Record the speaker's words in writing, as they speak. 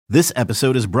This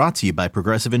episode is brought to you by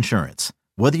Progressive Insurance.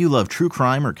 Whether you love true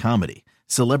crime or comedy,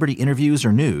 celebrity interviews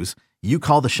or news, you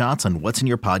call the shots on what's in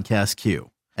your podcast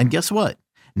queue. And guess what?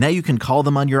 Now you can call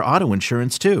them on your auto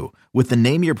insurance too with the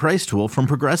Name Your Price tool from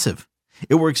Progressive.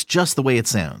 It works just the way it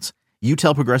sounds. You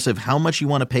tell Progressive how much you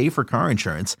want to pay for car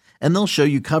insurance, and they'll show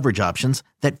you coverage options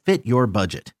that fit your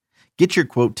budget. Get your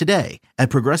quote today at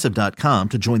Progressive.com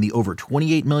to join the over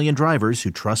 28 million drivers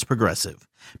who trust Progressive.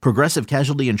 Progressive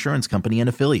Casualty Insurance Company and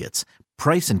Affiliates.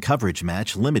 Price and coverage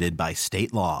match limited by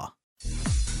state law.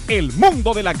 El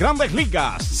mundo de las grandes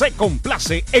ligas se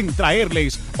complace en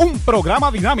traerles un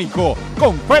programa dinámico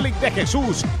con Félix de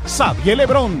Jesús, Xavier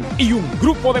Lebrón y un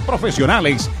grupo de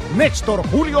profesionales, Néstor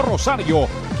Julio Rosario,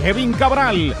 Kevin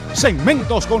Cabral,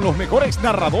 segmentos con los mejores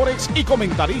narradores y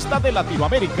comentaristas de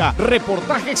Latinoamérica,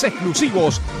 reportajes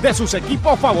exclusivos de sus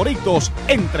equipos favoritos,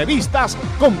 entrevistas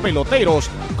con peloteros,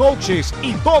 coaches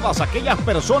y todas aquellas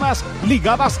personas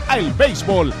ligadas al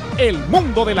béisbol. El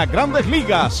mundo de las grandes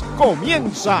ligas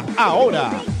comienza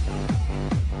ahora.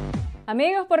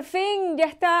 Amigos, por fin ya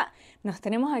está. Nos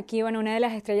tenemos aquí, una de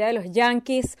las estrellas de los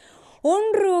Yankees, un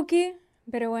rookie,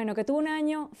 pero bueno, que tuvo un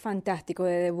año fantástico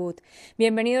de debut.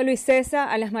 Bienvenido Luis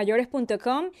Cessa a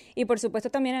lasmayores.com y por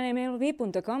supuesto también a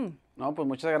MLB.com. No, pues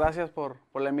muchas gracias por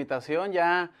la invitación.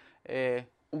 Ya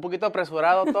un poquito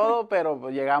apresurado todo, pero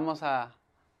llegamos a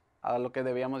lo que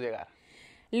debíamos llegar.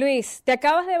 Luis, te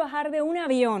acabas de bajar de un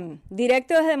avión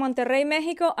directo desde Monterrey,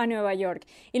 México, a Nueva York.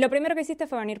 Y lo primero que hiciste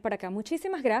fue venir para acá.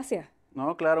 Muchísimas gracias.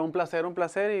 No, claro, un placer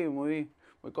y muy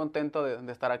contento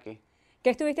de estar aquí.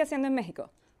 ¿Qué estuviste haciendo en México?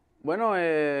 Bueno,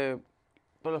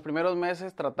 pues los primeros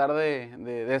meses tratar de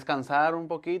descansar un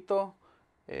poquito,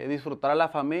 disfrutar a la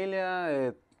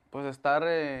familia, pues estar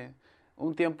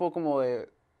un tiempo como de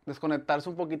desconectarse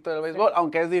un poquito del béisbol,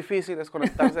 aunque es difícil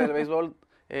desconectarse del béisbol.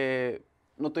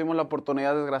 No tuvimos la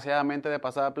oportunidad, desgraciadamente, de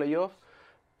pasar a playoff,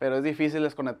 pero es difícil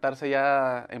desconectarse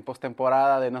ya en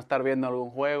postemporada, de no estar viendo algún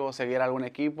juego, seguir a algún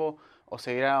equipo o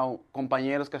seguir a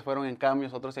compañeros que fueron en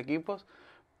cambios a otros equipos,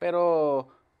 pero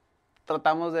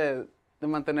tratamos de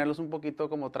mantenerlos un poquito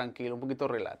como tranquilos, un poquito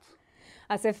relax.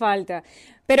 Hace falta.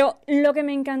 Pero lo que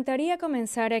me encantaría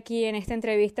comenzar aquí en esta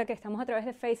entrevista, que estamos a través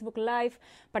de Facebook Live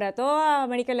para toda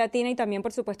América Latina y también,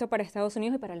 por supuesto, para Estados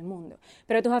Unidos y para el mundo.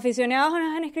 Pero tus aficionados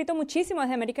nos han escrito muchísimo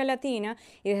desde América Latina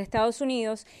y desde Estados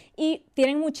Unidos y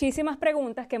tienen muchísimas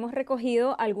preguntas que hemos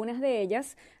recogido, algunas de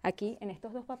ellas aquí en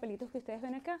estos dos papelitos que ustedes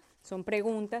ven acá. Son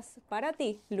preguntas para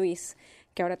ti, Luis,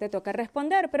 que ahora te toca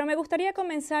responder. Pero me gustaría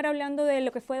comenzar hablando de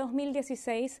lo que fue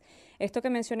 2016, esto que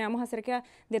mencionamos acerca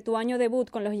de tu año debut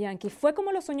con los Yankees. ¿Fue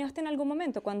como lo soñaste en algún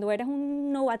momento, cuando eras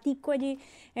un novatico allí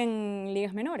en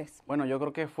ligas menores? Bueno, yo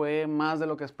creo que fue más de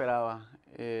lo que esperaba.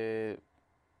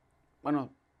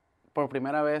 Por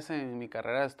primera vez en mi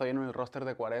carrera estoy en el roster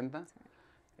de 40.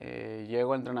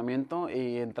 Llego al entrenamiento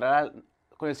y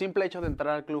con el simple hecho de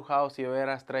entrar al clubhouse y ver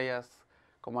a estrellas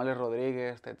como Alex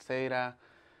Rodríguez, Teixeira,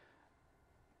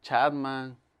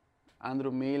 Chapman,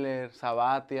 Andrew Miller,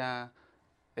 Sabathia,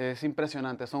 es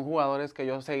impresionante. Son jugadores que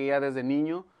yo seguía desde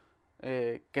niño,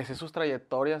 que sé sus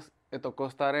trayectorias. Me tocó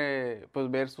estar,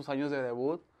 ver sus años de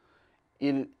debut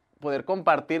y poder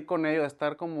compartir con ellos,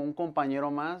 estar como un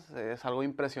compañero más, es algo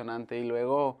impresionante. Y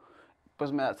luego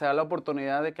pues se da la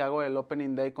oportunidad de que hago el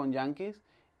Opening Day con Yankees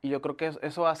y yo creo que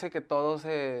eso hace que todo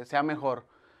sea mejor.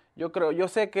 Yo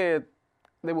sé que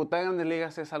debutar en Grandes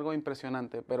Ligas es algo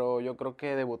impresionante, pero yo creo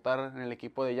que debutar en el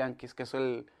equipo de Yankees, que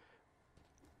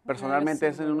personalmente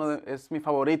es mi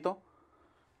favorito,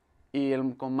 y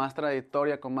con más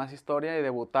trayectoria, con más historia, y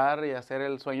debutar y hacer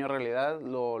el sueño realidad,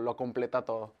 lo completa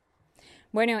todo.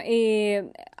 Bueno, y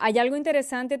hay algo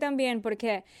interesante también,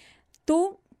 porque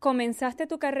tú comenzaste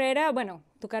tu carrera no,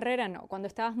 cuando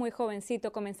estabas muy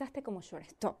jovencito, comenzaste como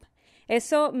shortstop.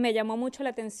 Eso me llamó mucho la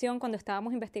atención cuando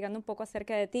estábamos investigando un poco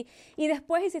acerca de ti. Y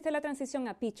después hiciste la transición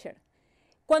a pitcher.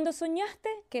 Cuando soñaste,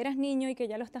 que eras niño y que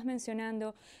ya lo estás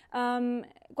mencionando,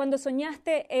 cuando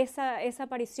soñaste esa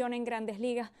aparición en Grandes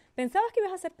Ligas, ¿pensabas que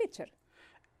ibas a ser pitcher?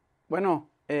 Bueno,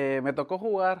 me tocó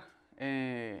jugar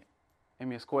en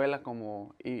mi escuela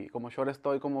como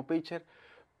shortstop y como pitcher,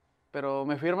 pero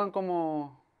me firman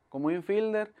como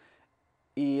infielder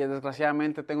y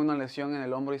desgraciadamente tengo una lesión en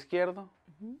el hombro izquierdo.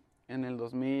 En el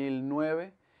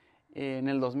 2009, en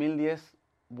el 2010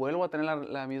 vuelvo a tener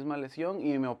la misma lesión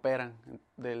y me operan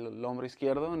del hombro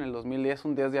izquierdo en el 2010,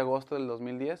 un 10 de agosto del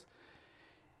 2010.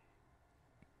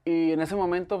 Y en ese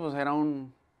momento pues era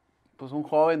un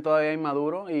joven todavía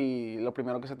inmaduro y lo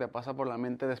primero que se te pasa por la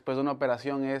mente después de una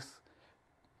operación es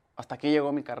hasta aquí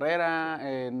llegó mi carrera,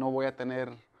 no voy a tener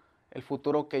el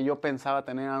futuro que yo pensaba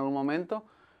tener en algún momento.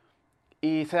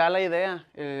 Y se da la idea,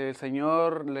 el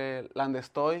señor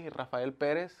Landestoy y Rafael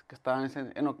Pérez, que estaban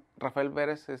Rafael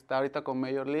Pérez está ahorita con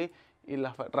Major League y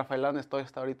Rafael Landestoy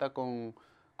está ahorita con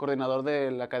coordinador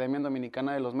de la Academia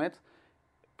Dominicana de los Mets,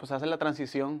 pues hace la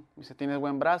transición, dice, tienes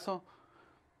buen brazo,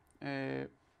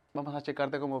 vamos a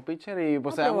checarte como pitcher y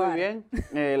pues se da muy bien.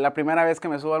 La primera vez que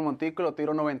me subo al montículo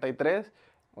tiro 93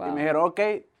 y me dijeron, ok,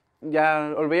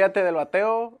 ya olvídate del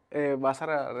bateo, vas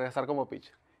a regresar como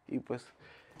pitcher. Y pues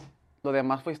lo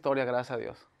demás fue historia, gracias a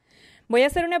Dios. Voy a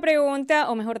hacer una pregunta,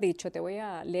 o mejor dicho, te voy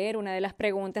a leer una de las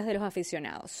preguntas de los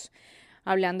aficionados.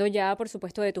 Hablando ya, por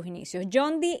supuesto, de tus inicios.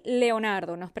 John D.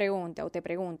 Leonardo nos pregunta, o te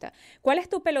pregunta, ¿cuál es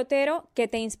tu pelotero que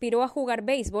te inspiró a jugar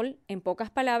béisbol? En pocas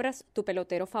palabras, tu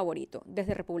pelotero favorito,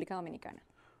 desde República Dominicana.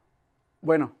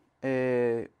 Bueno,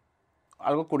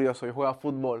 algo curioso, yo jugaba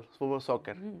fútbol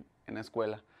soccer en la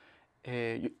escuela.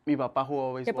 Mi papá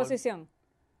jugó béisbol. ¿Qué posición?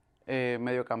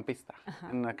 Mediocampista. Ajá.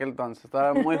 En aquel entonces,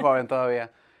 estaba muy joven todavía.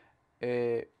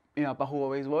 Mi papá jugó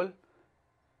béisbol.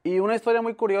 Y una historia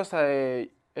muy curiosa,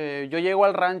 yo llego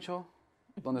al rancho,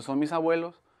 donde son mis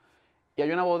abuelos, y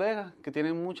hay una bodega que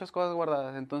tiene muchas cosas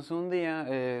guardadas. Entonces un día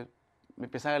me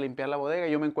empiezan a limpiar la bodega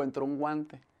y yo me encuentro un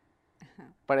guante.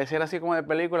 Ajá. Pareciera así como de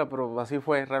película, pero así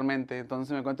fue realmente.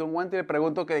 Entonces me encuentro un guante y le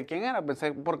pregunto que de quién era,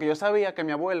 porque yo sabía que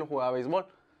mi abuelo jugaba béisbol.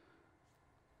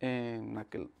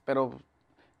 Pero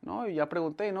no, y ya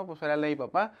pregunté y no, pues era el de mi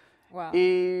papá. Wow.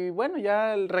 Y bueno,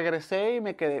 ya regresé y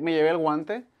me llevé el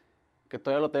guante, que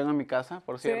todavía lo tengo en mi casa,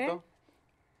 por cierto.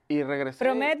 ¿Sí? Y regresé.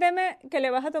 Prométeme que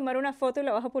le vas a tomar una foto y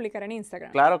la vas a publicar en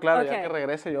Instagram. Claro, okay. Ya que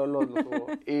regrese yo lo subo.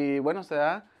 Y bueno, se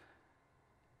da.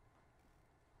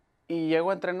 Y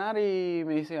llego a entrenar y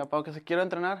me dice, papá, que se quiero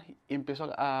entrenar. Y empiezo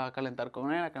a calentar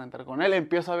con él,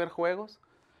 empiezo a ver juegos.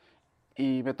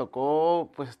 Y me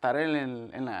tocó pues estar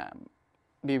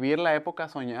vivir la época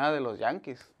soñada de los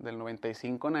Yankees, del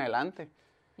 95 en adelante.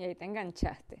 Y ahí te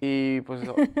enganchaste. Y pues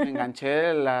me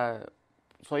enganché,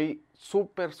 soy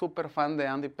súper fan de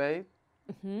Andy Pettitte.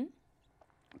 Uh-huh.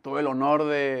 Tuve el honor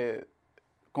de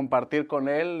compartir con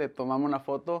él, le tomamos una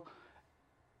foto.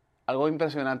 Algo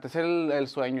impresionante, es el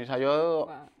sueño. O sea, yo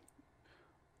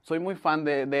soy muy fan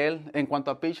de él en cuanto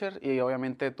a pitcher y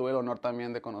obviamente tuve el honor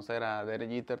también de conocer a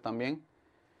Derek Jeter también,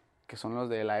 que son los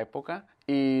de la época.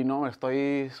 Y no,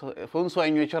 fue un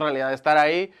sueño hecho realidad, estar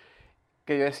ahí,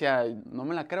 que yo decía, no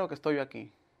me la creo que estoy yo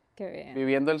aquí. Qué bien.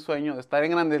 Viviendo el sueño de estar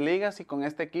en Grandes Ligas y con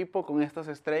este equipo, con estas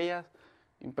estrellas,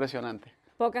 impresionante.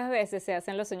 Pocas veces se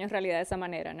hacen los sueños realidad de esa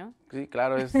manera, ¿no? Sí,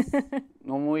 claro,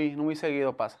 no muy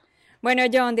seguido pasa. Bueno,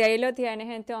 John, de ahí lo tienes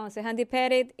entonces, Andy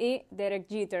Pettitte y Derek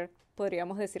Jeter,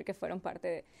 podríamos decir que fueron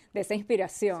parte de esa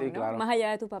inspiración, sí, ¿no? Claro. Más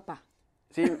allá de tu papá.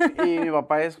 Sí, y mi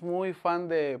papá es muy fan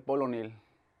de Paul O'Neill.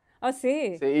 ¿Oh,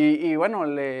 sí? Sí, y bueno,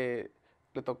 le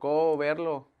tocó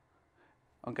verlo,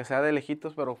 aunque sea de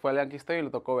lejitos, pero fue al Yankee Stadium y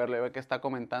le tocó verlo. Y ve que está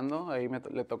comentando, ahí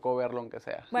le tocó verlo aunque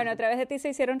sea. Bueno, a través de ti se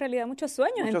hicieron realidad muchos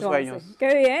sueños muchos entonces. Sueños.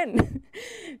 ¡Qué bien!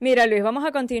 Mira, Luis, vamos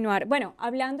a continuar. Bueno,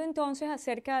 hablando entonces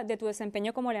acerca de tu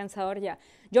desempeño como lanzador ya.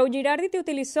 Joe Girardi te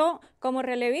utilizó como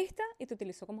relevista y te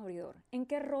utilizó como abridor. ¿En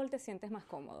qué rol te sientes más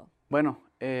cómodo? Bueno,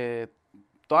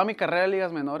 toda mi carrera de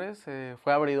ligas menores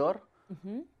fue abridor.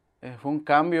 Uh-huh. Fue un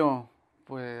cambio,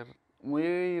 pues,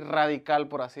 muy radical,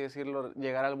 por así decirlo,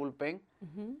 llegar al bullpen.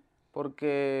 Uh-huh.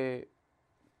 Porque,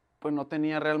 pues, no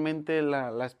tenía realmente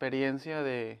la experiencia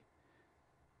de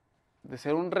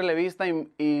ser un relevista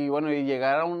y bueno, y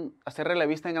llegar a ser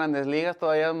relevista en Grandes Ligas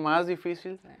todavía más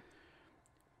difícil. Sí.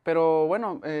 Pero,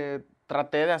 bueno,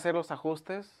 traté de hacer los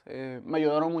ajustes. Me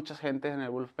ayudaron muchas gentes en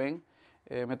el bullpen.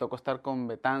 Me tocó estar con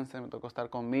Betances, me tocó estar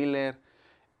con Miller,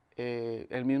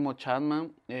 el mismo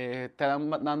Chapman. Te dan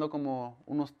dando como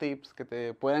unos tips que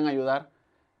te pueden ayudar,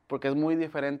 porque es muy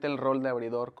diferente el rol de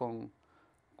abridor como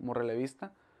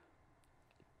relevista.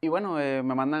 Y bueno, me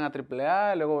mandan a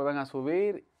AAA, luego me van a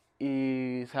subir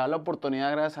y se da la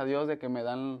oportunidad, gracias a Dios, de que me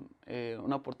dan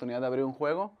una oportunidad de abrir un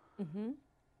juego. Uh-huh.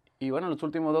 Y bueno, los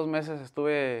últimos 2 meses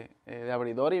estuve de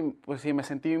abridor y pues sí, me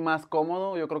sentí más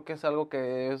cómodo. Yo creo que es algo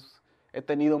que he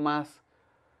tenido más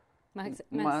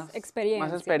experiencia.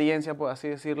 Más experiencia, por así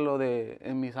decirlo,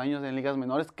 en mis años en ligas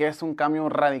menores, que es un cambio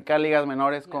radical, ligas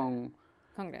menores con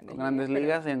grandes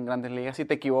ligas. En Grandes Ligas, si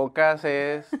te equivocas,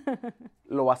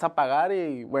 lo vas a pagar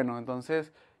y bueno,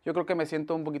 entonces yo creo que me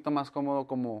siento un poquito más cómodo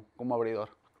como abridor.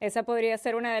 ¿Esa podría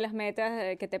ser una de las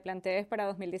metas que te plantees para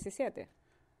 2017?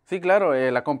 Sí, claro,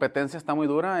 la competencia está muy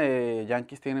dura.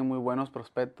 Yankees tiene muy buenos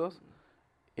prospectos.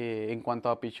 En cuanto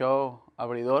a picheo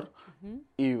abridor, uh-huh.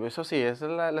 Y eso sí, esa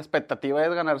es la expectativa,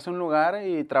 es ganarse un lugar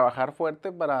y trabajar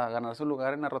fuerte para ganarse un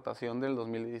lugar en la rotación del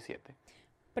 2017.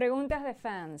 Preguntas de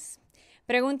fans.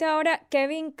 Pregunta ahora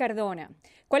Kevin Cardona.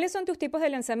 ¿Cuáles son tus tipos de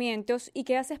lanzamientos y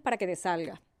qué haces para que te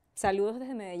salga? Saludos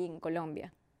desde Medellín,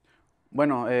 Colombia.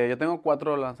 Bueno, yo tengo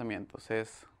 4 lanzamientos.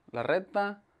 Es la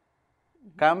recta,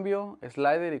 cambio,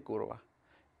 slider y curva.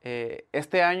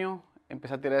 Este año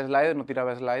empecé a tirar slider, no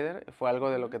tiraba slider. Fue algo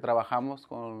de lo que trabajamos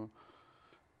con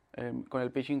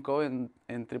el Pitching Co. en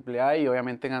AAA y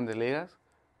obviamente en Grandes Ligas,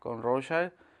 con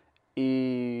Rothschild.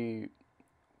 Y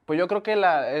pues yo creo que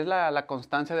es la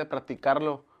constancia de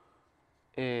practicarlo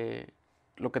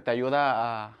lo que te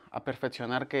ayuda a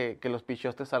perfeccionar que los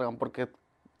pitcheos te salgan, porque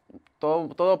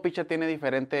todo pitcher tiene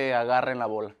diferente agarre en la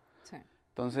bola. Sí.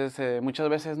 Entonces, muchas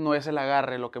veces no es el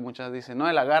agarre lo que muchas dicen. No,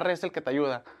 el agarre es el que te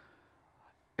ayuda.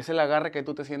 Es el agarre que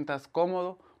tú te sientas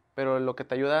cómodo, pero lo que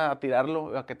te ayuda a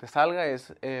tirarlo, a que te salga,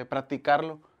 es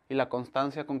practicarlo y la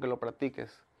constancia con que lo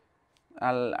practiques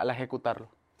al ejecutarlo.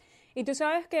 Y tú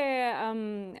sabes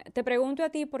que te pregunto a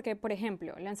ti porque, por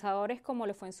ejemplo, lanzadores como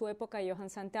lo fue en su época Johan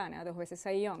Santana, 2 veces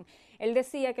Cy Young, él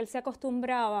decía que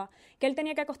él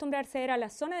tenía que acostumbrarse era a la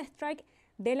zona de strike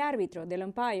del árbitro, del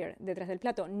umpire, detrás del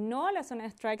plato, no a la zona de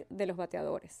strike de los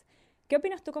bateadores. ¿Qué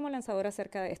opinas tú como lanzador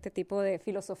acerca de este tipo de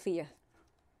filosofías?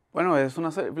 Bueno, es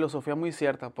una filosofía muy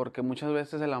cierta, porque muchas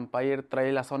veces el umpire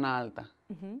trae la zona alta.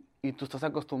 Y tú estás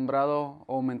acostumbrado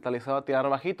o mentalizado a tirar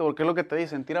bajito, porque es lo que te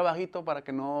dicen, tira bajito para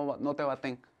que no te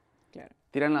baten. Claro.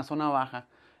 Tira en la zona baja.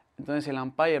 Entonces, si el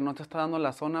umpire no te está dando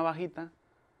la zona bajita,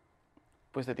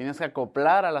 pues te tienes que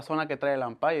acoplar a la zona que trae el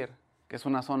umpire, que es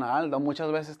una zona alta.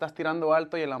 Muchas veces estás tirando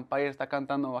alto y el umpire está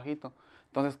cantando bajito.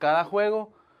 Entonces, cada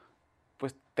juego,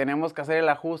 pues tenemos que hacer el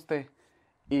ajuste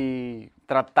y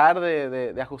tratar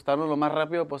de ajustarnos lo más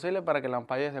rápido posible para que el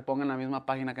umpire se ponga en la misma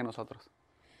página que nosotros.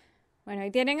 Bueno,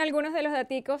 ahí tienen algunos de los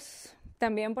daticos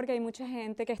también, porque hay mucha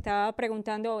gente que estaba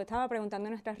preguntando en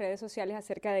nuestras redes sociales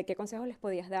acerca de qué consejos les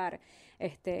podías dar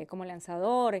como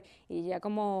lanzador y ya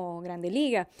como Grande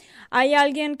Liga. Hay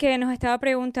alguien que nos estaba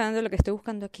preguntando, lo que estoy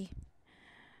buscando aquí.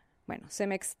 Bueno, se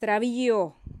me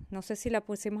extravió, no sé si la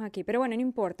pusimos aquí, pero bueno, no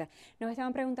importa. Nos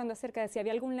estaban preguntando acerca de si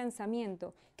había algún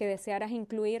lanzamiento que desearas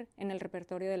incluir en el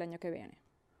repertorio del año que viene.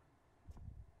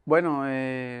 Bueno,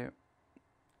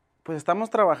 pues estamos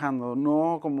trabajando,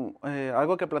 no como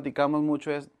algo que platicamos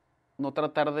mucho es no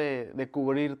tratar de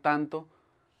cubrir tanto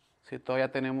si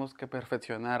todavía tenemos que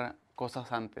perfeccionar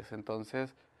cosas antes.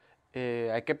 Entonces,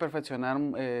 hay que perfeccionar.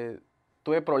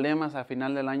 Tuve problemas al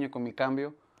final del año con mi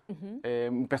cambio.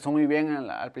 Empezó muy bien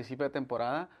al principio de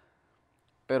temporada,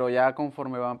 pero ya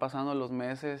conforme van pasando los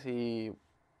meses y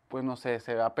pues no sé,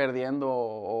 se va perdiendo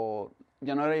o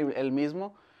ya no era el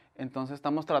mismo. Entonces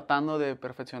estamos tratando de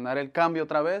perfeccionar el cambio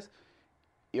otra vez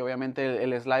y obviamente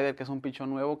el slider, que es un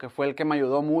pichón nuevo, que fue el que me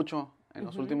ayudó mucho en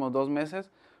los últimos 2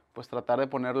 meses, pues tratar de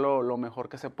ponerlo lo mejor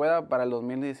que se pueda para el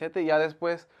 2017 y ya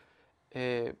después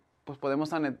pues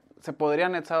se podría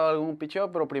anexar algún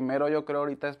picheo, pero primero yo creo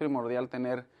ahorita es primordial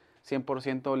tener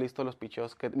 100% listos los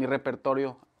picheos, que mi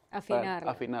repertorio,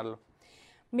 afinarlo.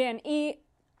 Bien, y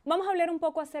vamos a hablar un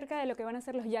poco acerca de lo que van a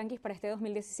hacer los Yankees para este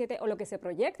 2017 o lo que se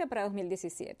proyecta para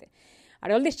 2017.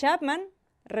 Aroldis Chapman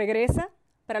regresa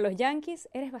para los Yankees.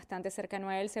 Eres bastante cercano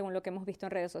a él según lo que hemos visto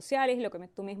en redes sociales y lo que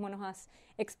tú mismo nos has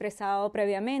expresado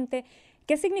previamente.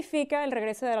 ¿Qué significa el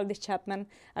regreso de Aroldis Chapman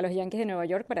a los Yankees de Nueva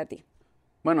York para ti?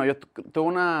 Bueno, yo tuve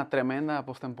una tremenda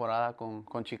postemporada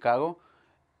con Chicago.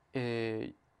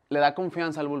 Le da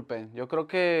confianza al bullpen. Yo creo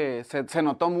que se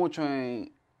notó mucho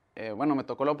bueno, me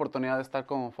tocó la oportunidad de estar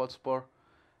con Fox Sports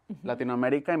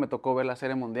Latinoamérica y me tocó ver la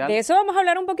Serie Mundial. De eso vamos a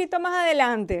hablar un poquito más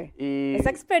adelante, esa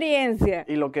experiencia.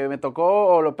 Y lo que me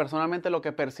tocó, o personalmente lo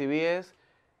que percibí es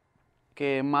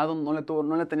que Maddon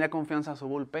no le tenía confianza a su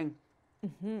bullpen.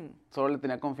 Solo le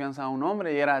tenía confianza a un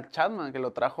hombre y era Chapman, que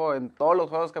lo trajo en todos los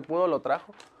juegos que pudo, lo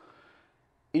trajo.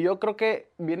 Y yo creo que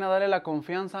viene a darle la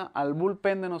confianza al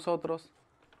bullpen de nosotros,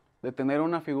 de tener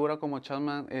una figura como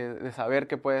Chapman, de saber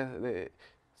que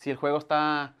si el juego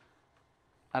está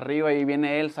arriba y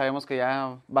viene él, sabemos que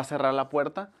ya va a cerrar la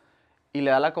puerta y le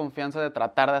da la confianza de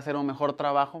tratar de hacer un mejor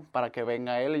trabajo para que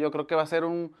venga él. Y yo creo que va a ser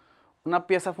una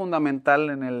pieza fundamental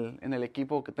en el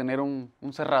equipo, que tener un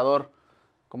cerrador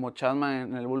como Chapman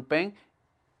en el bullpen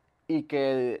y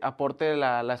que aporte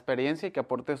la experiencia y que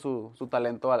aporte su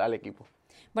talento al equipo.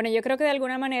 Bueno, yo creo que de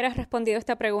alguna manera has respondido a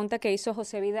esta pregunta que hizo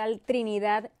José Vidal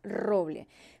Trinidad Roble.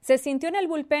 ¿Se sintió en el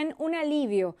bullpen un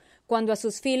alivio cuando a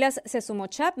sus filas se sumó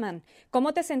Chapman?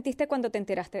 ¿Cómo te sentiste cuando te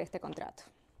enteraste de este contrato?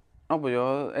 No, pues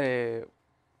yo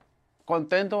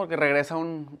contento porque regresa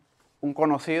un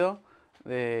conocido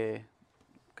que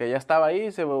ya estaba ahí,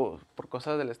 por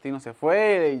cosas del destino se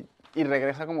fue y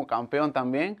regresa como campeón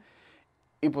también.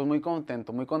 Y pues muy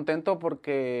contento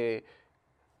porque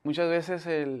muchas veces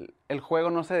el juego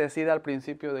no se decide al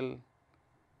principio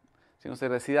sino se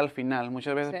decide al final.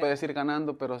 Muchas veces Sí. puedes ir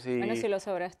ganando, pero si... Bueno, si lo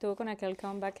sabrás tú con aquel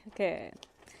comeback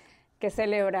que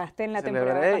celebraste en la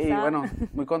temporada celebré pasada. y bueno,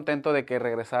 muy contento de que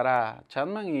regresara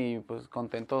Chapman y pues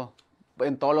contento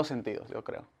en todos los sentidos, yo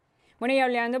creo. Bueno, y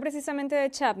hablando precisamente de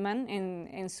Chapman,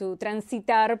 en su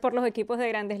transitar por los equipos de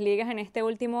Grandes Ligas en este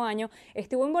último año,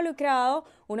 estuvo involucrado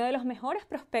uno de los mejores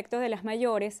prospectos de las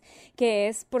mayores, que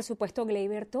es, por supuesto,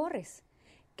 Gleyber Torres.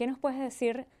 ¿Qué nos puedes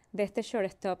decir de este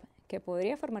shortstop que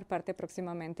podría formar parte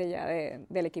próximamente ya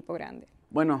del equipo grande?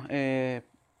 Bueno,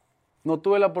 no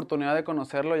tuve la oportunidad de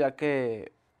conocerlo ya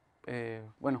que,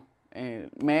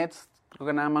 Mets, creo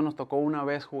que nada más nos tocó una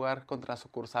vez jugar contra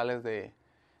sucursales de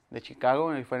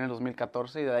Chicago, y fue en el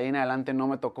 2014, y de ahí en adelante no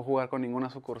me tocó jugar con ninguna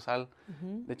sucursal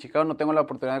de Chicago, no tengo la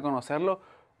oportunidad de conocerlo.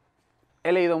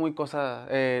 He leído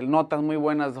notas muy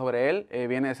buenas sobre él,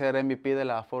 viene de ser MVP de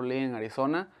la Fall League en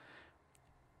Arizona,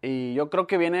 y yo creo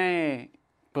que viene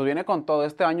con todo.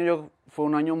 Este año fue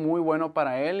un año muy bueno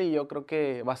para él, y yo creo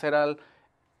que va a ser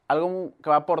algo que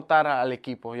va a aportar al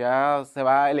equipo.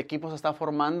 El equipo se está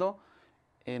formando,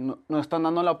 nos están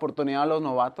dando la oportunidad a los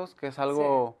novatos, que es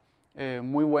algo... Sí.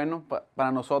 Muy bueno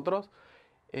para nosotros.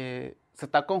 Se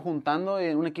está conjuntando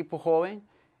en un equipo joven,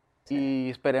 sí. Y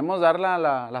esperemos dar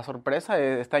la sorpresa.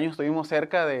 Este año estuvimos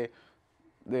cerca de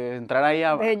entrar ahí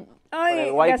por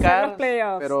el wild card,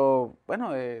 pero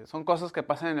bueno, son cosas que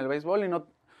pasan en el béisbol y no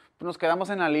nos quedamos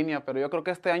en la línea, pero yo creo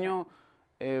que este año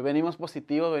venimos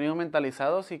positivos, venimos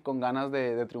mentalizados y con ganas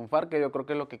de triunfar, que yo creo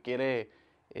que es lo que quiere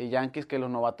Yankees, que los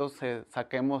novatos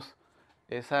saquemos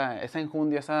esa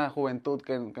enjundia, esa juventud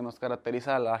que nos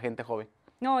caracteriza a la gente joven.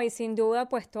 No, y sin duda,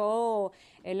 pues todo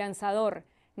el lanzador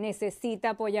necesita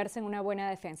apoyarse en una buena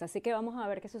defensa. Así que vamos a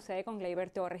ver qué sucede con Gleyber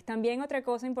Torres. También otra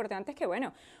cosa importante es que,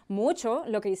 bueno, mucho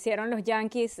lo que hicieron los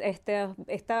Yankees, estas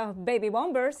Baby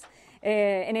Bombers,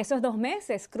 en esos 2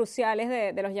 meses cruciales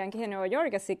de los Yankees de Nueva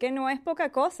York. Así que no es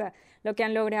poca cosa lo que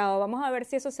han logrado. Vamos a ver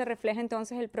si eso se refleja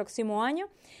entonces el próximo año.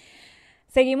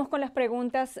 Seguimos con las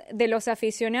preguntas de los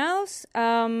aficionados.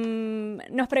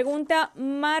 Nos pregunta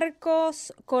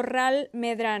Marcos Corral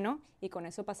Medrano, y con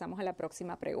eso pasamos a la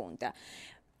próxima pregunta.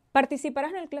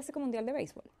 ¿Participarás en el Clásico Mundial de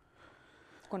Béisbol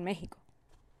con México?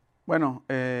 Bueno,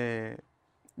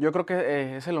 yo creo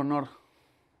que es el honor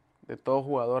de todo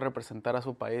jugador representar a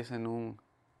su país en un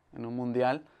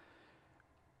mundial.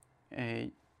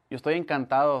 Yo estoy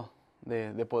encantado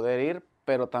de poder ir,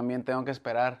 pero también tengo que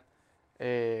esperar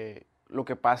lo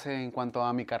que pase en cuanto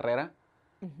a mi carrera,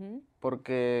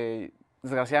 porque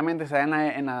desgraciadamente se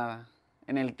da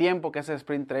en el tiempo que es el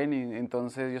sprint training,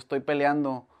 entonces yo estoy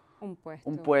peleando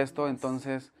un puesto,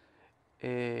 entonces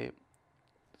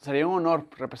sería un honor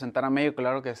representar a México,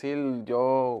 claro que sí.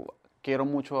 Yo quiero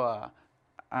mucho a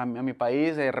mi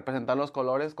país, representar los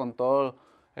colores con todo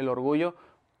el orgullo,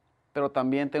 pero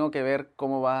también tengo que ver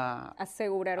cómo va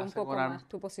asegurar un poco más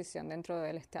tu posición dentro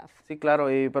del staff. Sí, claro,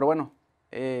 pero bueno,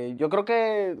 yo creo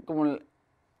que como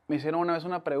me hicieron una vez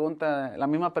una pregunta, la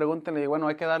misma pregunta, le digo, bueno,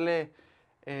 hay que darle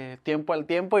tiempo al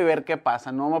tiempo y ver qué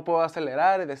pasa. No me puedo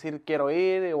acelerar y decir quiero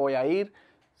ir y voy a ir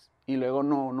y luego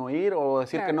no ir, o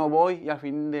decir que no voy y al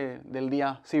fin del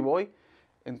día sí voy.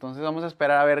 Entonces vamos a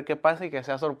esperar a ver qué pasa y que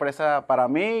sea sorpresa para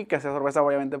mí y que sea sorpresa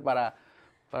obviamente para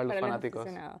los fanáticos.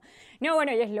 No,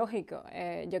 bueno, y es lógico.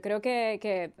 Yo creo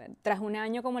que tras un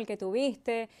año como el que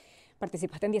tuviste,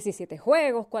 participaste en 17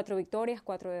 juegos, 4 victorias,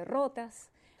 4 derrotas,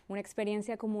 una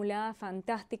experiencia acumulada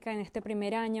fantástica en este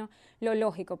primer año. Lo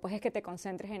lógico, pues, es que te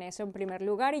concentres en eso en primer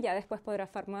lugar y ya después podrás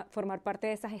formar parte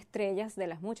de esas estrellas, de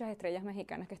las muchas estrellas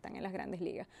mexicanas que están en las grandes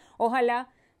ligas. Ojalá,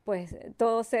 pues,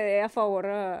 todo se dé a favor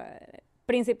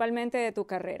principalmente de tu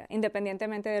carrera,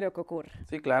 independientemente de lo que ocurra.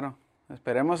 Sí, claro.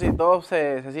 Esperemos y todo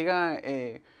se siga,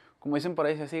 como dicen por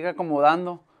ahí, se siga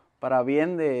acomodando para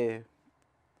bien del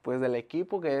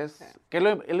equipo, que es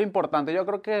lo importante. Yo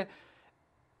creo que,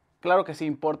 claro que sí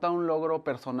importa un logro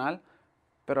personal,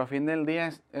 pero a fin del día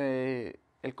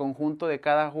el conjunto de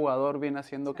cada jugador viene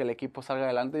haciendo que el equipo salga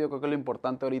adelante. Yo creo que lo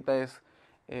importante ahorita es,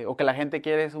 o que la gente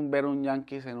quiere, es ver un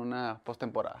Yankees en una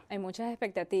postemporada. Hay muchas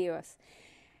expectativas.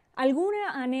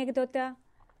 ¿Alguna anécdota,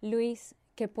 Luis,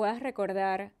 que puedas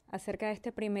recordar acerca de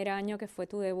este primer año que fue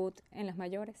tu debut en las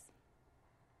mayores?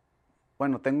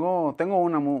 Bueno, tengo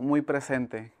una muy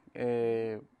presente.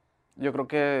 Yo creo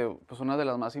que pues una de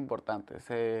las más importantes.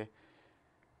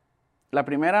 La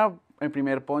primera, el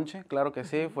primer ponche, claro que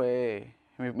sí, fue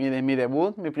mi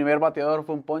debut. Mi primer bateador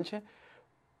fue un ponche.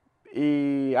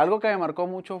 Y algo que me marcó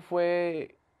mucho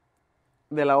fue,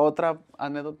 de la otra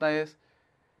anécdota es,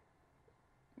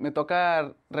 me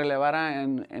toca relevar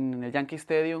en el Yankee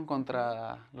Stadium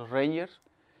contra los Rangers.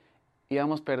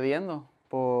 íbamos perdiendo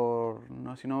por,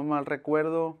 no, si no mal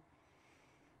recuerdo,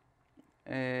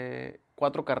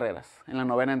 4 carreras en la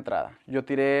 9ª entrada. Yo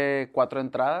tiré 4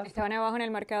 entradas. Estaban abajo en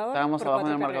el marcador. Estábamos abajo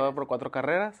en el marcador por 4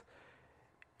 carreras.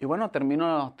 Y bueno,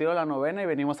 tiro la 9ª y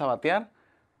venimos a batear.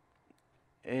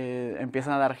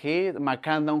 Empiezan a dar hit.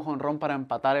 McCann da un jonrón para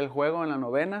empatar el juego en la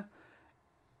 9ª.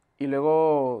 Y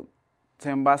luego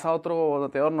se envasa otro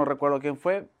bateador, no recuerdo quién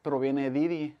fue, pero viene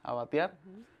Didi a batear.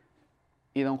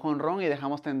 Y da un jonrón y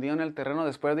dejamos tendido en el terreno.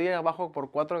 Después de ir abajo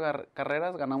por 4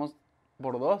 carreras, ganamos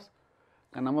por 2.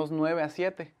 Ganamos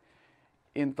 9-7.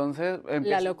 Y entonces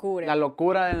la locura. La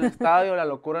locura en el estadio, la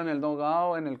locura en el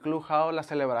dugout, en el clubhouse, la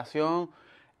celebración.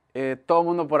 Todo el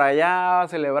mundo por allá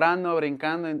celebrando,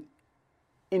 brincando.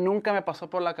 Y nunca me pasó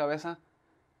por la cabeza,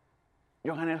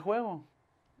 yo gané el juego.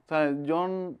 O sea, yo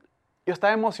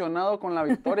estaba emocionado con la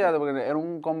victoria, porque era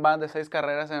un combate de 6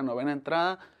 carreras en la 9ª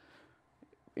entrada.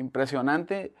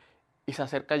 Impresionante. Y se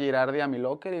acerca Girardi a mi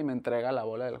locker y me entrega la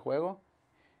bola del juego.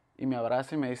 Y me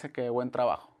abraza y me dice que buen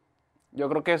trabajo. Yo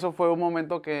creo que eso fue un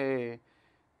momento que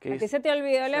a ti se te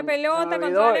olvidó la pelota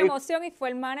con toda la emoción y fue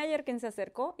el manager quien se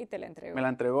acercó y te la entregó. Me la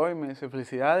entregó y me dice,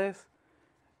 felicidades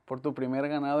por tu primer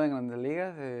ganado en Grandes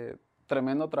Ligas.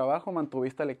 Tremendo trabajo,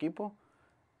 mantuviste al equipo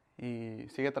y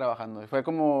sigue trabajando. Y fue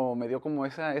como, me dio como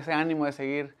ese ánimo de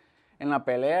seguir en la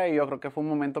pelea y yo creo que fue un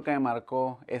momento que me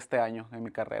marcó este año en mi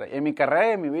carrera. Y en mi carrera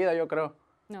y en mi vida, yo creo.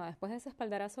 No, después de ese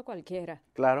espaldarazo cualquiera.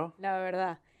 Claro. La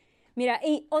verdad. Mira,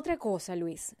 y otra cosa,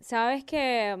 Luis, sabes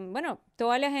que, bueno,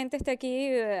 toda la gente está aquí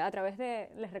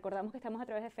les recordamos que estamos a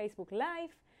través de Facebook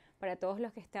Live, para todos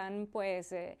los que están,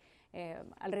 pues,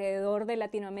 alrededor de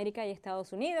Latinoamérica y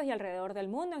Estados Unidos y alrededor del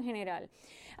mundo en general.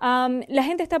 La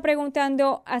gente está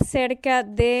preguntando acerca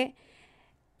de,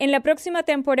 en la próxima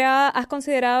temporada, ¿has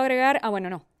considerado agregar? Bueno,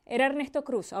 no. Era Ernesto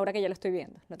Cruz, ahora que ya lo estoy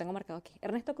viendo, lo tengo marcado aquí.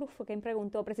 Ernesto Cruz fue quien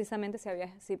preguntó precisamente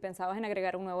si pensabas en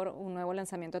agregar un nuevo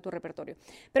lanzamiento a tu repertorio.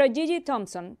 Pero Gigi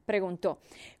Thompson preguntó,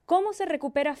 ¿cómo se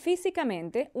recupera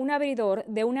físicamente un abridor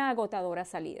de una agotadora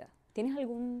salida? ¿Tienes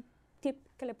algún tip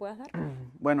que le puedas dar?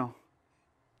 Bueno,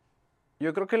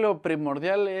 yo creo que lo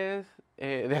primordial es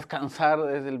descansar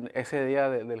desde ese día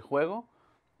del juego,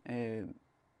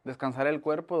 descansar el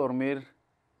cuerpo, dormir,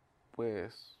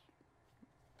 pues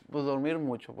dormir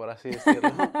mucho, por así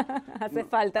decirlo. Hace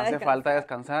falta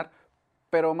descansar.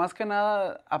 Pero más que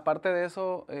nada, aparte de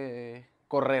eso,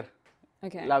 correr.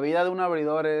 Okay. La vida de un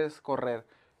abridor es correr.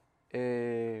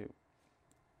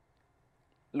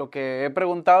 Lo que he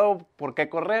preguntado, ¿por qué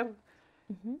correr?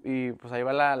 Y pues ahí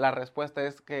va la respuesta,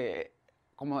 es que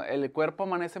como el cuerpo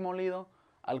amanece molido,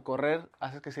 al correr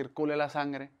hace que circule la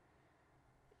sangre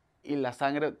y la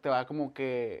sangre te va como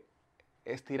que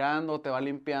estirando, te va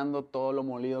limpiando todo lo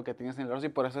molido que tienes en el brazo y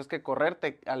por eso es que correr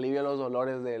te alivia los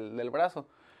dolores del brazo.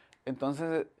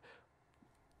 Entonces,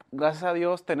 gracias a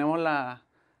Dios tenemos la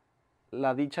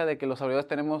dicha de que los abridores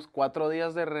tenemos 4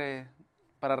 días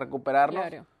para recuperarnos.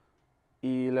 Claro.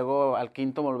 Y luego al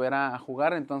quinto volver a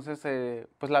jugar. Entonces,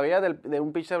 pues la vida de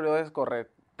un pitcher abridor es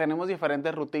correr. Tenemos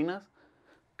diferentes rutinas.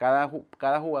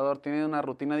 Cada jugador tiene una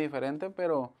rutina diferente,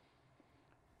 pero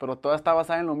toda está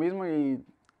basada en lo mismo y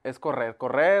es correr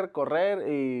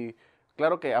y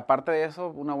claro que aparte de eso,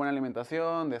 una buena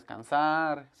alimentación,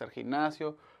 descansar, hacer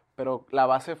gimnasio, pero la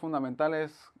base fundamental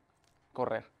es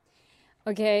correr.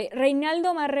 Ok,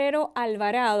 Reinaldo Marrero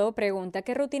Alvarado pregunta,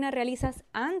 ¿qué rutina realizas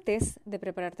antes de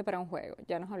prepararte para un juego?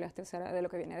 Ya nos hablaste, Sara, de lo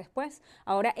que viene después.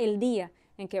 Ahora, el día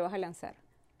en que vas a lanzar.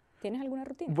 ¿Tienes alguna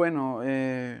rutina? Bueno,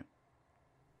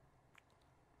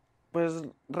 pues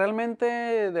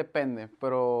realmente depende,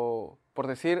 pero por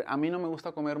decir, a mí no me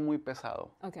gusta comer muy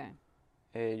pesado. Okay.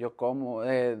 Yo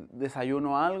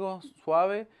desayuno algo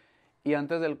suave y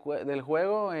antes del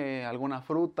juego alguna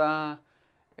fruta,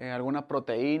 alguna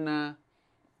proteína,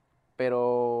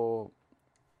 pero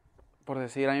por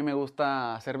decir, a mí me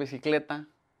gusta hacer bicicleta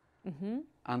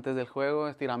antes del juego,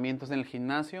 estiramientos en el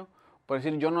gimnasio. Por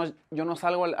decir, yo no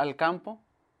salgo al campo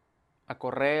a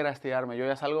correr, a estirarme, yo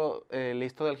ya salgo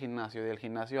listo del gimnasio. Y del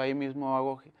gimnasio ahí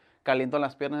mismo caliento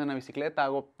las piernas en la bicicleta,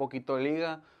 hago poquito de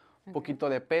liga, poquito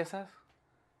de pesas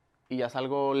y ya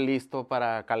salgo listo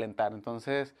para calentar.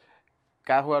 Entonces,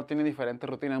 cada jugador tiene diferentes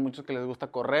rutinas. Hay muchos que les gusta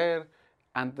correr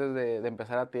antes de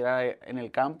empezar a tirar en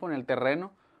el campo, en el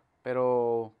terreno,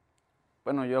 pero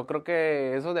bueno, yo creo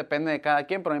que eso depende de cada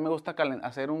quien, pero a mí me gusta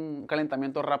hacer un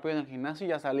calentamiento rápido en el gimnasio y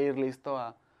ya salir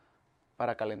listo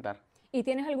para calentar. ¿Y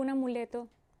tienes algún amuleto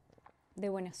de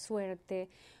buena suerte?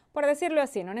 Por decirlo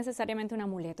así, no necesariamente un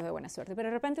amuleto de buena suerte, pero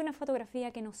de repente una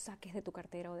fotografía que no saques de tu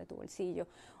cartera o de tu bolsillo,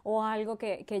 o algo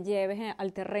que lleves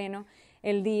al terreno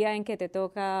el día en que te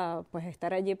toca pues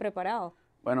estar allí preparado.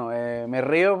 Bueno, me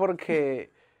río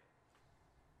porque,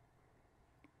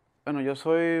 bueno, yo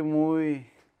soy muy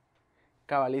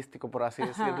cabalístico, por así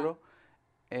decirlo.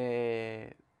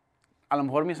 A lo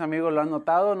mejor mis amigos lo han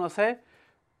notado, no sé.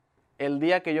 El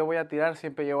día que yo voy a tirar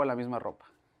siempre llevo la misma ropa.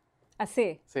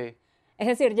 ¿Así? Sí. Es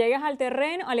decir, llegas al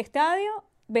terreno, al estadio,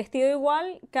 vestido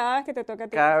igual cada vez que te toca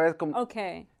tirar. Cada vez como... Ok.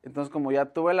 Entonces, como ya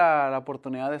tuve la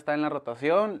oportunidad de estar en la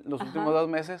rotación los últimos 2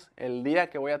 meses, el día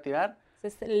que voy a tirar...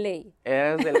 Eso es ley.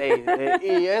 Es de ley.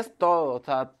 Y es todo, o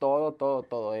sea,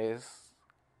 todo. Es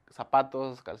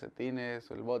zapatos,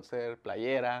 calcetines, el boxer,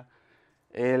 playera,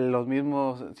 los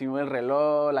mismos, si no el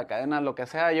reloj, la cadena, lo que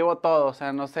sea, llevo todo, o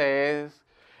sea, no sé, es...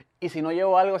 Y si no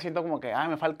llevo algo, siento como que,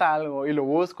 me falta algo, y lo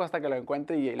busco hasta que lo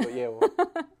encuentre y lo llevo.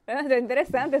 Está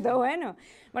interesante, está bueno.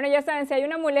 Bueno, ya saben, si hay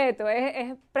un amuleto,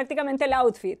 es prácticamente el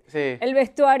outfit. Sí. El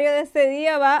vestuario de ese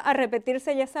día va a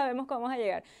repetirse, ya sabemos cómo vamos a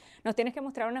llegar. Nos tienes que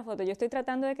mostrar una foto. Yo estoy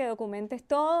tratando de que documentes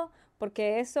todo,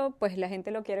 porque eso, pues la gente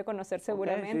lo quiere conocer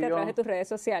seguramente a través de tus redes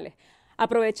sociales.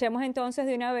 Aprovechemos entonces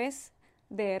de una vez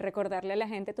de recordarle a la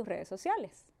gente tus redes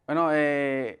sociales. Bueno,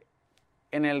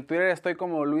 en el Twitter estoy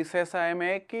como Luis Cessa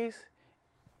MX,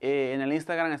 en el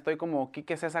Instagram estoy como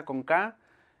Quique Cessa con K.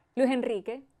 Luis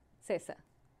Enrique Cessa.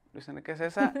 Luis Enrique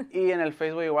Cessa. Y en el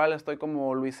Facebook igual estoy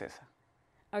como Luis Cessa.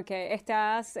 Ok,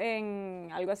 ¿estás en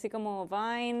algo así como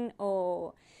Vine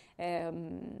o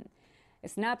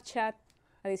Snapchat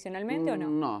adicionalmente o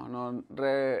no? No.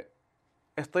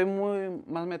 Estoy muy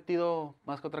más metido,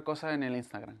 más que otra cosa, en el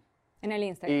Instagram. En el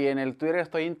Instagram. Y en el Twitter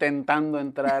estoy intentando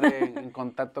entrar en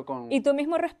contacto con... ¿Y tú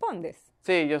mismo respondes?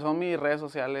 Sí, son mis redes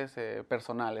sociales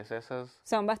personales, esas...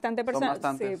 Son bastante personales,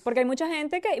 sí, porque hay mucha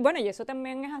gente que, bueno, y eso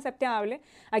también es aceptable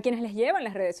a quienes les llevan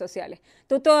las redes sociales.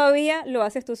 Tú todavía lo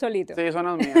haces tú solito. Sí, son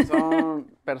las mías, son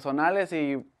personales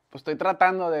y pues estoy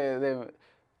tratando de...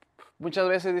 Muchas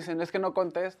veces dicen, es que no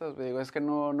contestas, digo, es que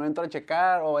no entro a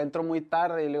checar o entro muy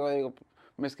tarde y luego digo,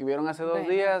 me escribieron hace 2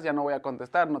 días, ya no voy a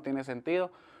contestar, no tiene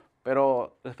sentido.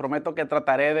 Pero les prometo que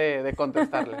trataré de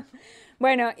contestarles.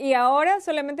 Bueno, y ahora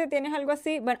solamente tienes algo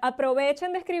así. Bueno,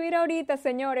 aprovechen de escribir ahorita,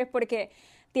 señores, porque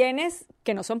tienes,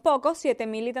 que no son pocos,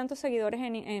 7,000 y tantos seguidores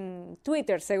en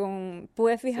Twitter, según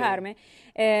pude fijarme.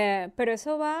 Sí. Pero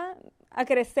eso va a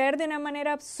crecer de una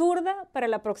manera absurda para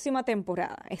la próxima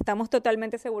temporada. Estamos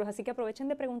totalmente seguros. Así que aprovechen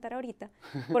de preguntar ahorita,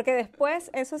 porque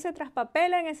después eso se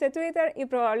traspapela en ese Twitter y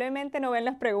probablemente no ven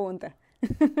las preguntas.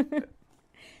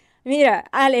 Mira,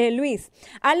 Luis,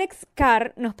 Alex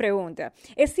Carr nos pregunta,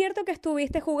 ¿es cierto que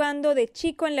estuviste jugando de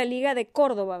chico en la Liga de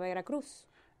Córdoba, Veracruz?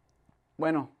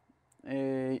 Bueno,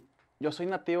 yo soy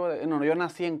nativo yo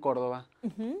nací en Córdoba,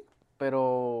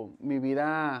 pero mi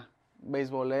vida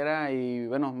beisbolera y,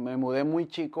 bueno, me mudé muy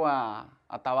chico a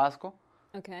Tabasco.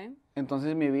 Okay.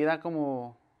 Entonces mi vida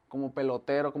como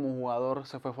pelotero, como jugador,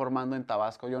 se fue formando en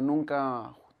Tabasco. Yo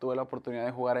nunca tuve la oportunidad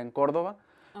de jugar en Córdoba.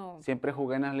 Oh. Siempre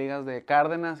jugué en las ligas de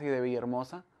Cárdenas y de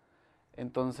Villahermosa.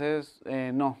 Entonces,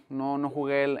 no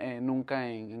jugué nunca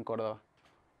en Córdoba.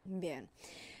 Bien.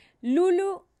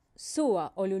 Lulu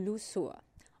Súa o Lulu Súa.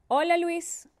 Hola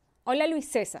Luis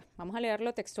Cessa. Vamos a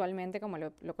leerlo textualmente como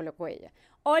lo colocó ella.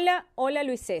 Hola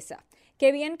Luis Cessa.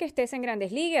 Qué bien que estés en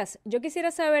Grandes Ligas. Yo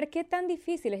quisiera saber qué tan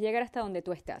difícil es llegar hasta donde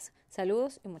tú estás.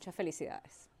 Saludos y muchas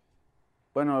felicidades.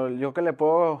 Bueno, yo que le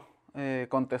puedo...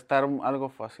 contestar algo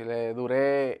fácil.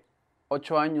 Duré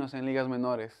 8 años en ligas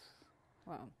menores.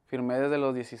 Wow. Firmé desde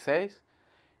los 16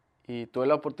 y tuve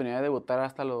la oportunidad de debutar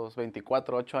hasta los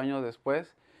 24, 8 años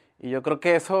después. Y yo creo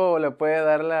que eso le puede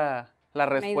dar la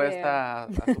respuesta a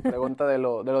su pregunta de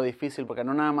lo difícil, porque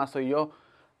no nada más soy yo.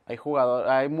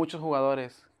 Hay muchos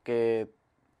jugadores que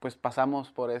pues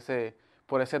pasamos por ese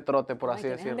trote, por así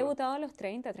decirlo. Han debutado a los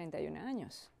 30, 31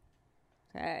 años.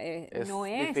 O sea, es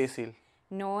difícil.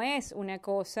 No es una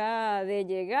cosa de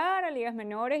llegar a ligas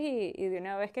menores y de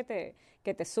una vez que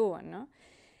te suban, ¿no?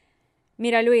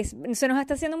 Mira, Luis, se nos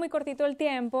está haciendo muy cortito el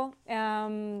tiempo.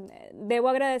 Debo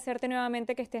agradecerte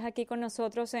nuevamente que estés aquí con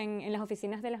nosotros en las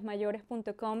oficinas de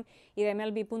lasmayores.com y de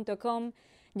MLB.com,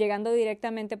 llegando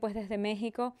directamente pues desde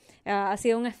México. Ha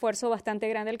sido un esfuerzo bastante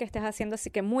grande el que estás haciendo,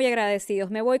 así que muy agradecidos.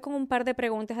 Me voy con un par de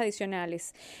preguntas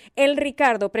adicionales. El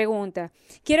Ricardo pregunta,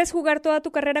 ¿quieres jugar toda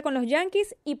tu carrera con los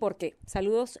Yankees y por qué?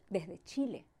 Saludos desde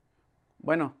Chile.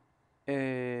 Bueno,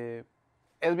 es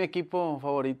mi equipo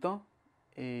favorito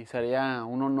y sería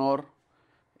un honor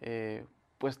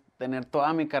pues tener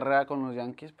toda mi carrera con los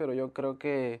Yankees, pero yo creo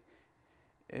que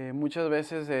muchas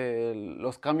veces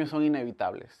los cambios son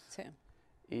inevitables. Sí.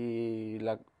 Y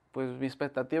pues mi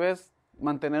expectativa es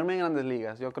mantenerme en Grandes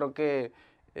Ligas. Yo creo que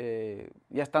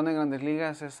ya estando en Grandes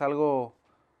Ligas es algo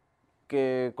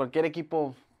que cualquier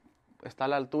equipo está a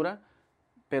la altura,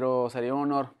 pero sería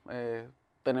un honor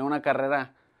tener una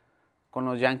carrera con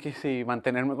los Yankees y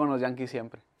mantenerme con los Yankees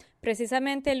siempre.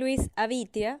 Precisamente Luis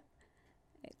Avitia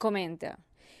comenta: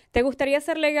 ¿te gustaría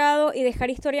hacer legado y dejar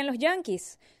historia en los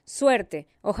Yankees? Suerte.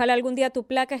 Ojalá algún día tu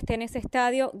placa esté en ese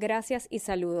estadio. Gracias y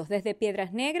saludos. Desde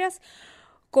Piedras Negras,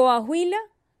 Coahuila,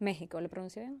 México. ¿Lo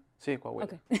pronuncié bien? Sí, Coahuila.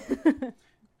 Okay.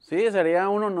 Sí, sería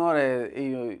un honor.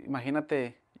 Y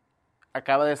imagínate,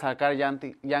 acaba de sacar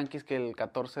Yankees que el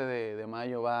 14 de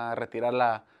mayo va a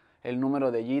retirar el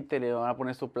número de Jeter y le van a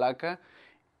poner su placa.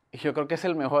 Y yo creo que es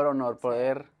el mejor honor,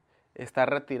 poder estar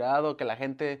retirado, que la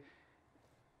gente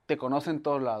te conoce en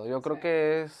todos lados. Yo creo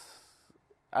que es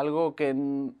algo que,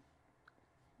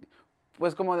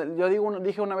 pues como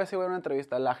dije una vez en una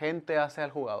entrevista, la gente hace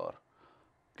al jugador.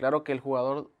 Claro que el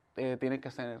jugador tiene que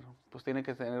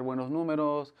tener buenos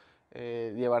números,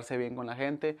 llevarse bien con la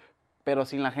gente, pero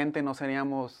sin la gente no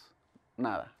seríamos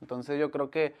nada. Entonces yo creo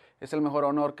que es el mejor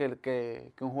honor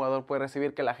que un jugador puede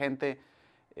recibir, que la gente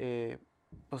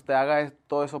pues te haga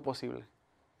todo eso posible.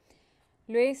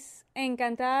 Luis,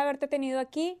 encantada de haberte tenido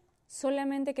aquí.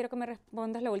 Solamente quiero que me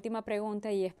respondas la última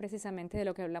pregunta y es precisamente de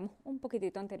lo que hablamos un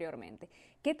poquitito anteriormente.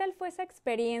 ¿Qué tal fue esa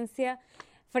experiencia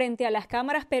frente a las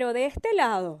cámaras, pero de este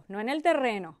lado, no en el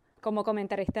terreno, como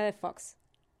comentarista de Fox?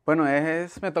 Bueno,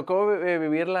 me tocó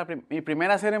vivir mi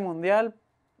primera serie mundial,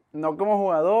 no como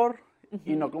jugador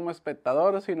y no como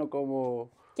espectador, sino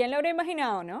como... ¿Quién lo habría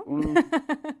imaginado, no?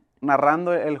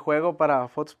 Narrando el juego para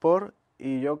Fox Sports,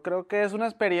 y yo creo que es una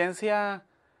experiencia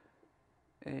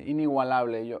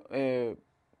inigualable.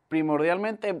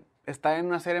 Primordialmente estar en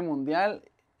una serie mundial,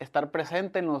 estar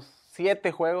presente en los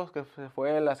 7 juegos que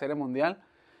fue la serie mundial,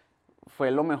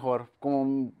 fue lo mejor.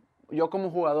 Yo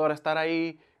como jugador, estar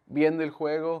ahí viendo el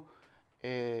juego,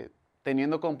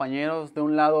 teniendo compañeros de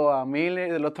un lado a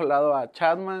Miller, del otro lado a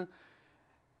Chapman,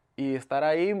 y estar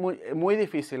ahí muy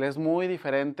difícil, es muy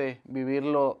diferente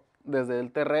vivirlo desde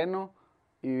el terreno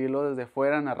y vivirlo desde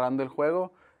fuera narrando el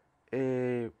juego.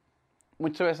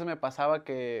 Muchas veces me pasaba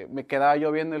que me quedaba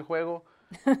yo viendo el juego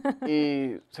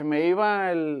y se me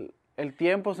iba el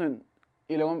tiempo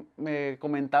y luego me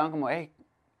comentaban como, hey,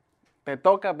 te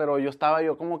toca, pero yo estaba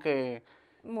como que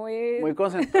muy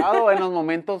concentrado en los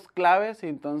momentos claves, y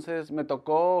entonces me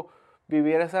tocó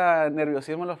vivir ese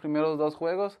nerviosismo en los primeros 2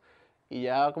 juegos y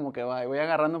ya como que voy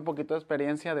agarrando un poquito de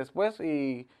experiencia después,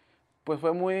 y pues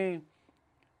fue muy,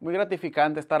 muy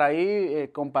gratificante estar ahí,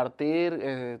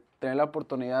 compartir, tener la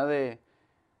oportunidad de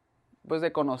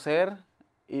conocer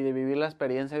y de vivir la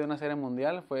experiencia de una serie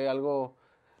mundial. Fue algo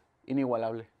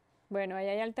inigualable. Bueno, ahí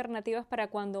hay alternativas para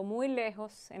cuando muy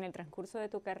lejos, en el transcurso de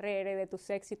tu carrera y de tus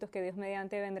éxitos, que Dios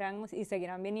mediante vendrán y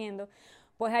seguirán viniendo,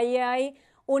 pues ahí hay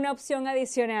una opción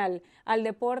adicional al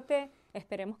deporte.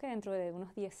 Esperemos que dentro de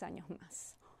unos 10 años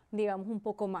más, digamos un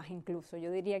poco más incluso. Yo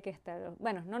diría que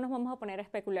bueno, no nos vamos a poner a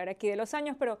especular aquí de los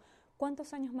años, pero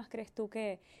 ¿cuántos años más crees tú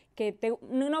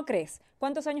no crees?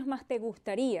 ¿Cuántos años más te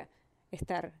gustaría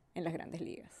estar en las Grandes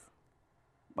Ligas?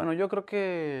 Bueno, yo creo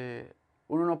que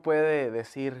uno no puede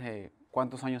decir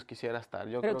cuántos años quisiera estar.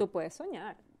 Pero tú puedes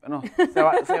soñar. Bueno,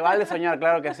 se vale soñar,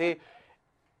 claro que sí.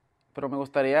 Pero me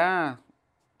gustaría,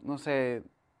 no sé,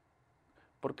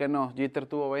 ¿por qué no? Jeter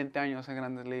tuvo 20 años en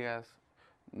Grandes Ligas.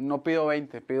 No pido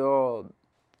 20, pido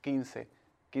 15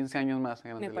 años más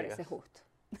en Grandes Ligas. Me parece justo.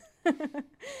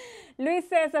 Luis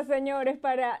Cessa, señores,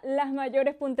 para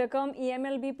lasmayores.com y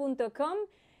mlb.com.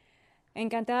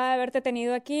 Encantada de haberte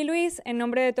tenido aquí, Luis, en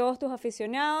nombre de todos tus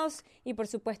aficionados y, por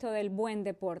supuesto, del buen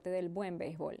deporte, del buen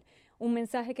béisbol. ¿Un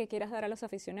mensaje que quieras dar a los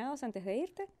aficionados antes de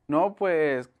irte? No,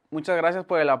 pues muchas gracias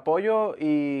por el apoyo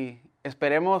y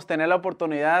esperemos tener la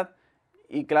oportunidad,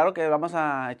 y claro que vamos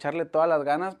a echarle todas las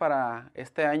ganas para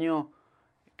este año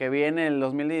que viene, el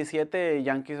 2017,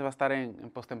 Yankees va a estar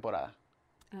en postemporada.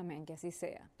 Amén, que así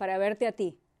sea, para verte a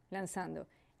ti lanzando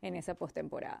en esa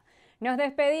postemporada. Nos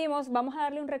despedimos, vamos a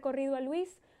darle un recorrido a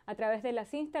Luis a través de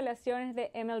las instalaciones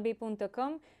de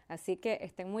mlb.com, así que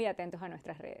estén muy atentos a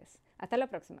nuestras redes. Hasta la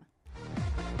próxima.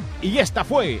 Y esta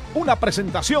fue una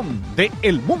presentación de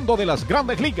El Mundo de las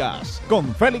Grandes Ligas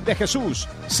con Félix de Jesús,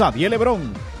 Xavier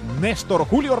Lebrón, Néstor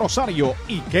Julio Rosario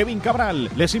y Kevin Cabral.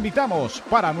 Les invitamos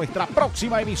para nuestra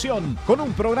próxima emisión con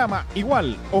un programa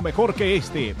igual o mejor que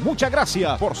este. Muchas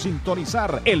gracias por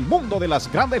sintonizar El Mundo de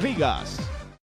las Grandes Ligas.